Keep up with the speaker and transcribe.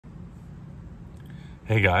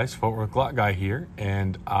Hey guys, Fort Worth Glock Guy here,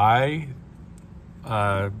 and I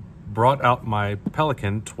brought out my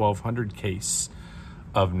Pelican 1200 case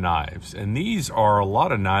of knives. And these are a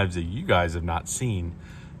lot of knives that you guys have not seen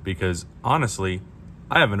because honestly,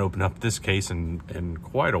 I haven't opened up this case in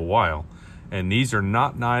quite a while. And these are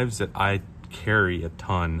not knives that I carry a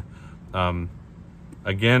ton.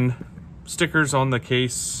 Again, stickers on the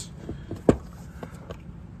case.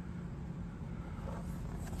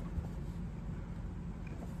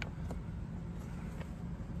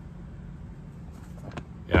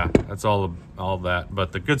 Yeah, that's all that,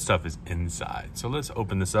 but the good stuff is inside. So let's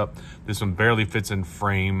open this up. This one barely fits in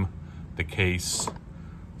frame, the case.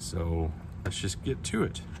 So let's just get to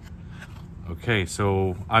it. Okay,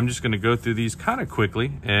 so I'm just gonna go through these kind of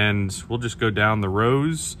quickly and we'll just go down the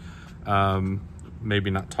rows. Maybe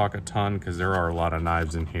not talk a ton because there are a lot of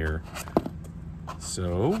knives in here.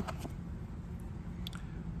 So,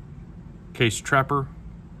 case trapper,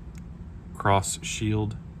 cross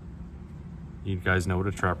shield. You guys know what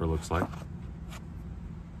a trapper looks like.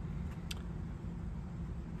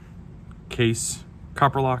 Case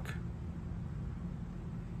copper lock.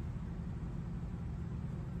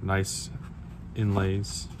 Nice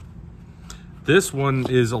inlays. This one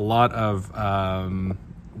is a lot of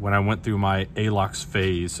when I went through my A-locks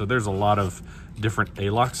phase. So there's a lot of different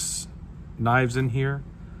A-locks knives in here.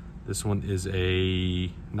 This one is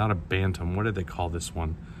not a bantam. What did they call this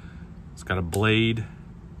one? It's got a blade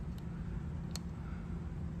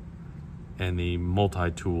and the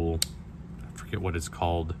multi-tool. I forget what it's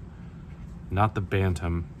called. Not the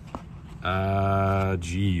bantam.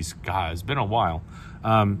 Geez, God, it's been a while.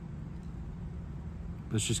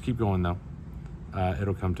 Let's just keep going though.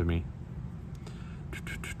 It'll come to me.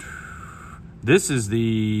 This is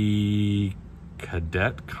the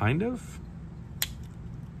Cadet, kind of.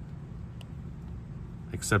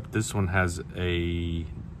 Except this one has a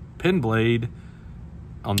pin blade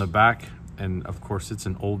on the back. And of course it's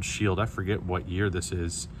an old shield. I forget what year this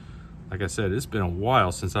is. Like I said, it's been a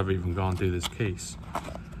while since I've even gone through this case.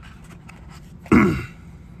 An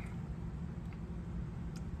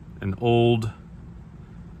old,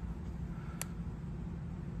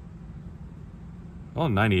 oh,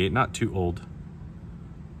 98, not too old,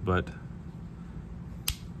 but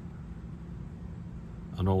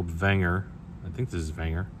an old Vanger. I think this is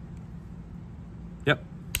Vanger. Yep,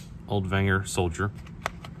 old Vanger soldier.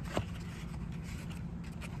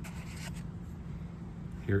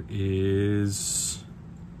 Here is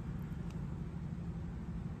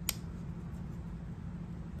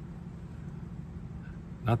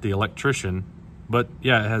not the electrician, but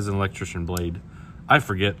yeah, it has an electrician blade. I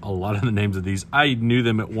forget a lot of the names of these. I knew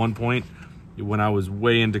them at one point when I was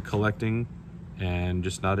way into collecting and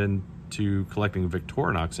just not into collecting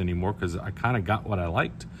Victorinox anymore because I kind of got what I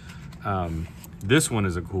liked. This one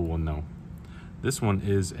is a cool one though. This one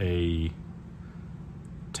is a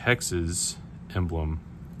Texas emblem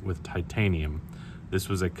with titanium. This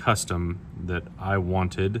was a custom that I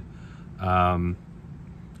wanted.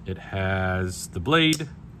 It has the blade,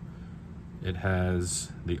 it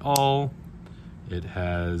has the awl, it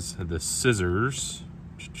has the scissors.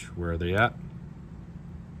 Where are they at?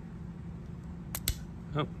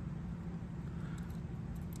 Oh,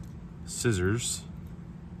 scissors.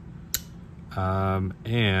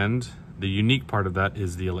 And the unique part of that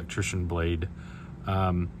is the electrician blade.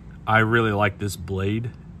 I really like this blade.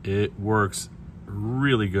 It works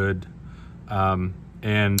really good.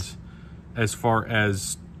 And as far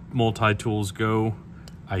as multi-tools go,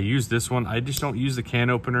 I use this one. I just don't use the can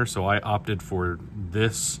opener, so I opted for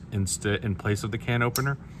this instead in place of the can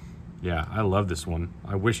opener. Yeah, I love this one.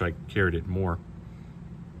 I wish I carried it more.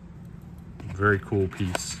 Very cool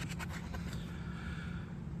piece.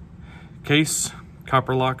 Case,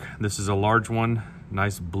 copper lock. This is a large one.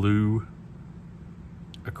 Nice blue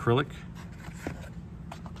acrylic.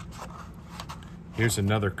 Here's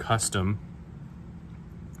another custom.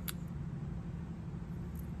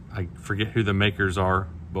 I forget who the makers are,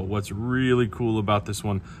 but what's really cool about this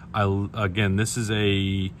one, again, this is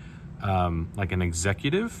a like an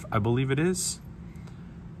executive, I believe it is,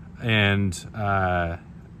 and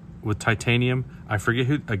with titanium. I forget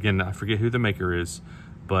who the maker is,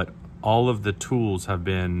 but all of the tools have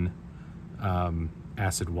been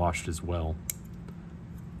acid washed as well.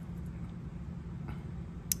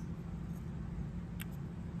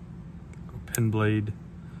 Pin blade,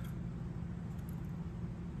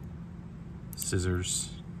 scissors.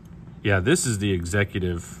 Yeah, this is the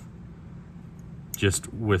executive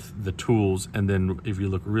just with the tools, and then if you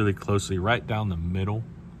look really closely right down the middle,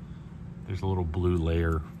 there's a little blue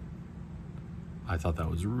layer. I thought that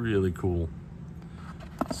was really cool.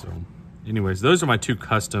 So anyways, those are my two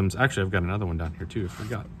customs. Actually, I've got another one down here too, I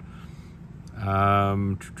forgot.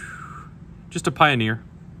 Just a Pioneer,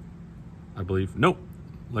 I believe. Nope,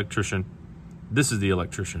 Electrician. This is the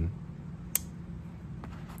Electrician,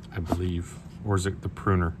 I believe. Or is it the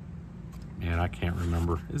Pruner? Man, I can't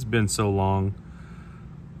remember. It's been so long.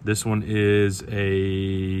 This one is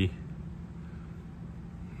a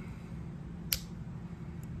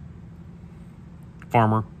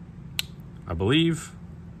Farmer, I believe.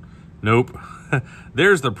 Nope.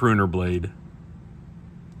 There's the Pruner blade.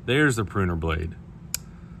 There's the Pruner blade.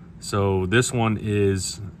 So this one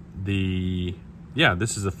is the, yeah,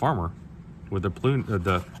 this is a Farmer with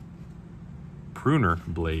the Pruner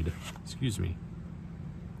blade. Excuse me.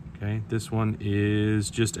 Okay, this one is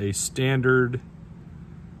just a standard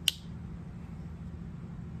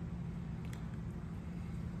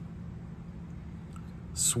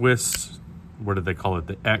Swiss, what did they call it?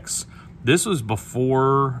 The X. This was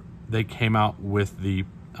before they came out with the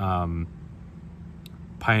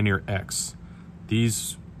Pioneer X.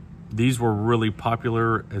 These were really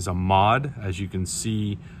popular as a mod. As you can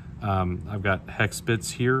see, I've got hex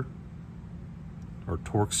bits here, or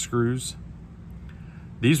torque screws.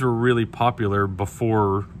 These were really popular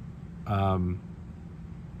before Victorinox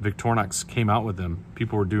came out with them.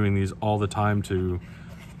 People were doing these all the time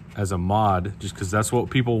as a mod, just because that's what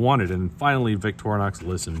people wanted. And finally, Victorinox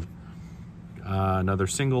listened. Another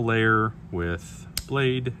single layer with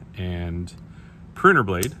blade and pruner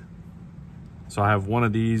blade. So I have one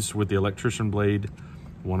of these with the electrician blade,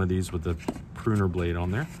 one of these with the pruner blade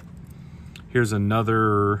on there. Here's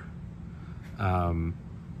another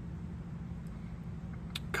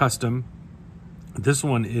custom. This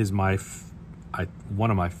one is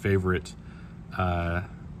one of my favorite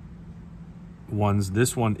ones.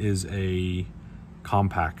 This one is a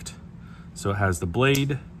compact. So it has the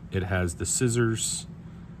blade, it has the scissors,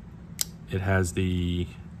 it has the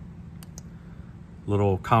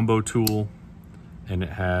little combo tool, and it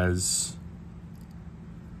has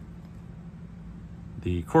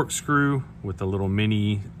the corkscrew with the little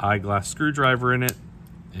mini eyeglass screwdriver in it,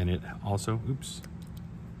 and it also,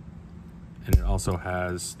 and it also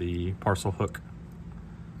has the parcel hook.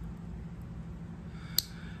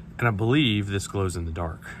 And I believe this glows in the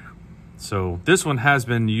dark. So this one has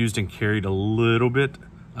been used and carried a little bit.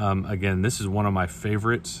 Again, this is one of my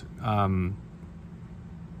favorites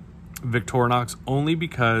Victorinox, only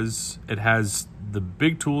because it has the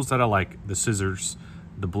big tools that I like, the scissors,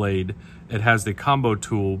 the blade. It has the combo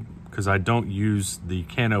tool because I don't use the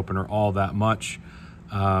can opener all that much.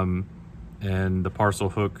 And the parcel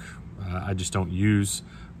hook, I just don't use.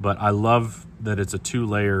 But I love that it's a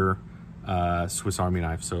 2-layer Swiss Army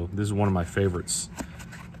knife. So this is one of my favorites.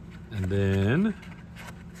 And then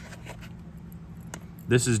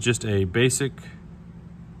this is just a basic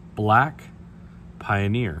black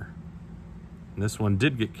Pioneer. And this one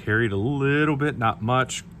did get carried a little bit, not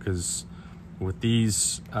much, because with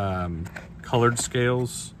these colored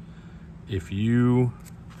scales, if you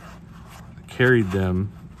carried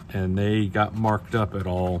them and they got marked up at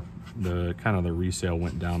all, the resale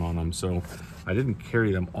went down on them. So I didn't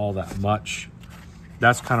carry them all that much.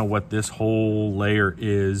 That's kind of what this whole layer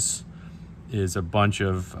is a bunch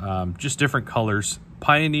of just different colors.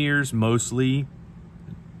 Pioneers mostly.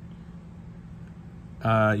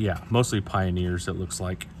 Yeah, mostly Pioneers, it looks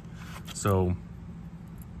like. So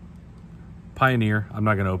Pioneer, I'm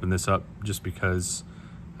not going to open this up just because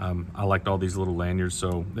I liked all these little lanyards.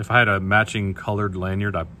 So if I had a matching colored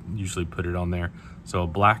lanyard, I usually put it on there. So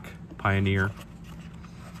black Pioneer.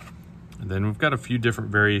 And then we've got a few different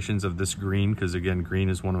variations of this green, because again, green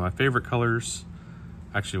is one of my favorite colors.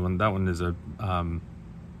 Actually, that one is a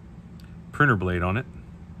printer blade on it,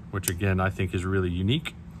 which again, I think is really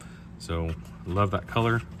unique. So love that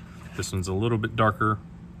color. This one's a little bit darker.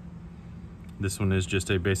 This one is just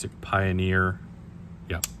a basic Pioneer.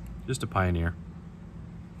 Yeah, just a Pioneer.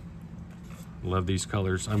 Love these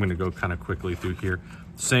colors. I'm gonna go kind of quickly through here.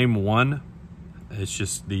 Same one, it's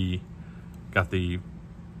just got the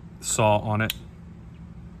saw on it.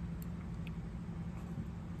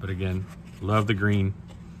 But again, love the green.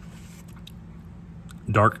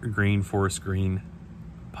 Dark green, forest green,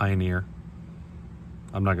 Pioneer.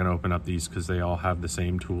 I'm not gonna open up these because they all have the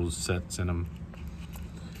same tools sets in them.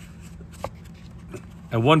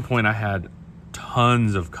 At one point I had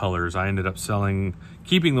tons of colors. I ended up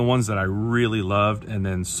keeping the ones that I really loved, and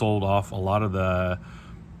then sold off a lot of the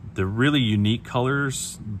really unique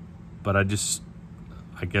colors, but I guess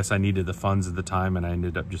I needed the funds at the time, and I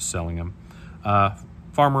ended up just selling them.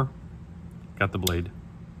 Farmer, got the blade.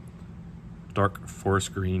 Dark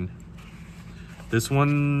forest green. This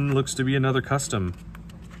one looks to be another custom.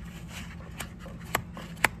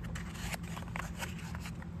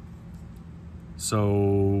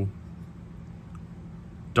 So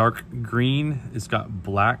dark green, it's got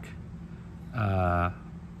black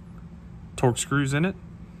torque screws in it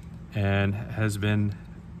and has been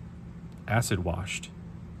acid washed.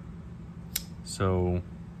 So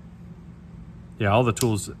yeah, all the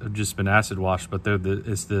tools have just been acid washed, but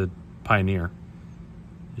it's the Pioneer.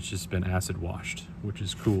 It's just been acid washed, which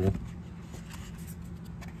is cool.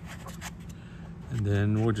 And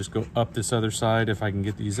then we'll just go up this other side if I can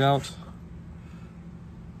get these out.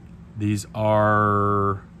 These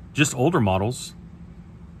are just older models.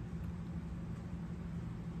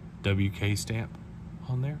 WK stamp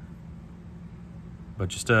on there. But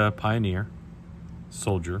just a Pioneer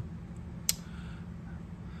Soldier.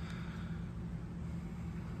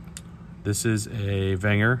 This is a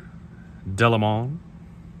Wenger Delamon.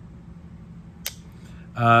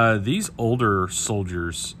 These older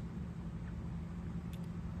Soldiers,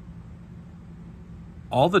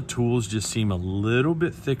 all the tools just seem a little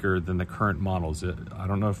bit thicker than the current models. I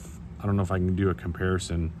don't know if I can do a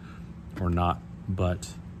comparison or not, but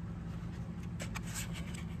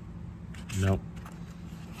nope.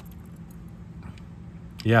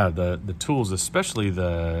 Yeah, the tools, especially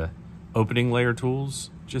the opening layer tools,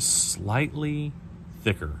 just slightly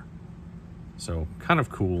thicker. So kind of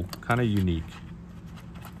cool, kind of unique.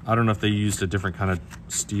 I don't know if they used a different kind of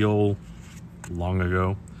steel long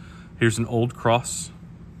ago. Here's an old Cross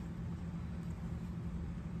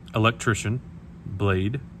electrician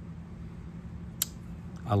blade.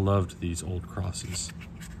 I loved these old Crosses.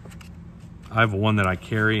 I have one that I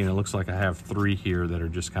carry, and it looks like I have 3 here that are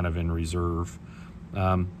just kind of in reserve.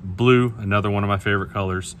 Blue, another one of my favorite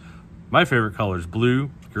colors. My favorite colors: blue,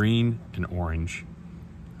 green, and orange.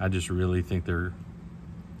 I just really think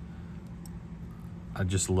I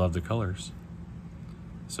just love the colors.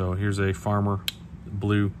 So here's a Farmer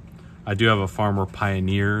blue. I do have a Farmer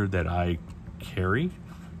Pioneer that I carry.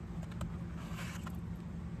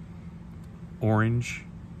 Orange.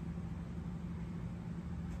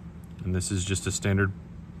 And this is just a standard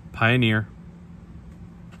Pioneer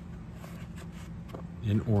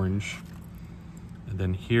in orange. And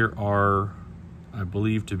then here are, I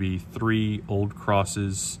believe to be 3 old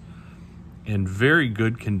Crosses in very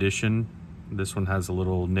good condition. This one has a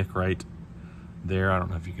little nick right there. I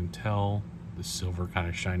don't know if you can tell the silver kind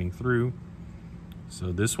of shining through.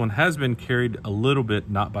 So this one has been carried a little bit,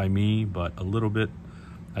 not by me, but a little bit.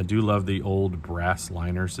 I do love the old brass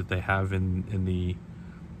liners that they have in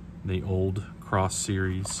the old Cross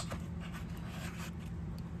series.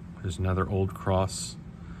 There's another old Cross.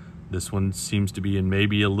 This one seems to be in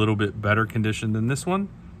maybe a little bit better condition than this one.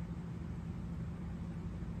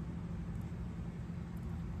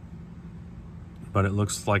 But it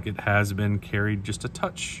looks like it has been carried just a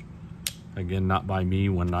touch. Again, not by me.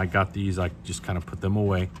 When I got these, I just kind of put them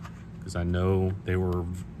away because I know they were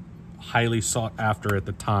highly sought after at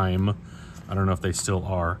the time. I don't know if they still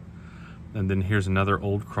are. And then here's another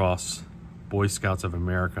old Cross, Boy Scouts of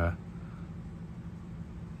America.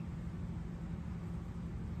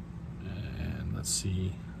 And let's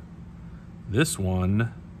see. This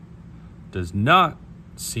one does not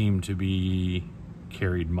seem to be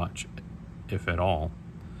carried much, if at all.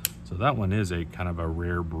 So that one is a kind of a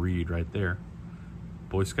rare breed right there.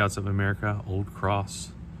 Boy Scouts of America, old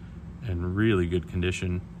Cross, in really good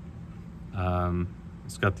condition.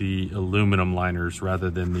 It's got the aluminum liners rather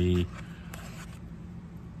than the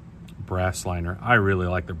brass liner. I really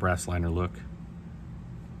like the brass liner look.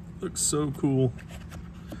 Looks so cool.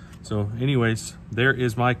 So anyways, there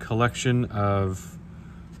is my collection of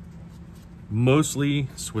mostly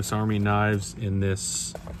Swiss Army knives in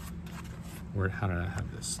this. How did I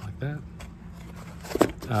have this? Like that?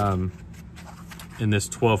 In this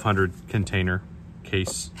 1200 container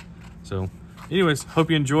case. So anyways, hope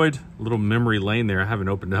you enjoyed. A little memory lane there. I haven't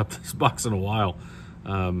opened up this box in a while.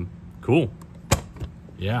 Cool.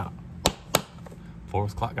 Yeah.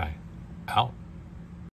 4th Clock Guy out.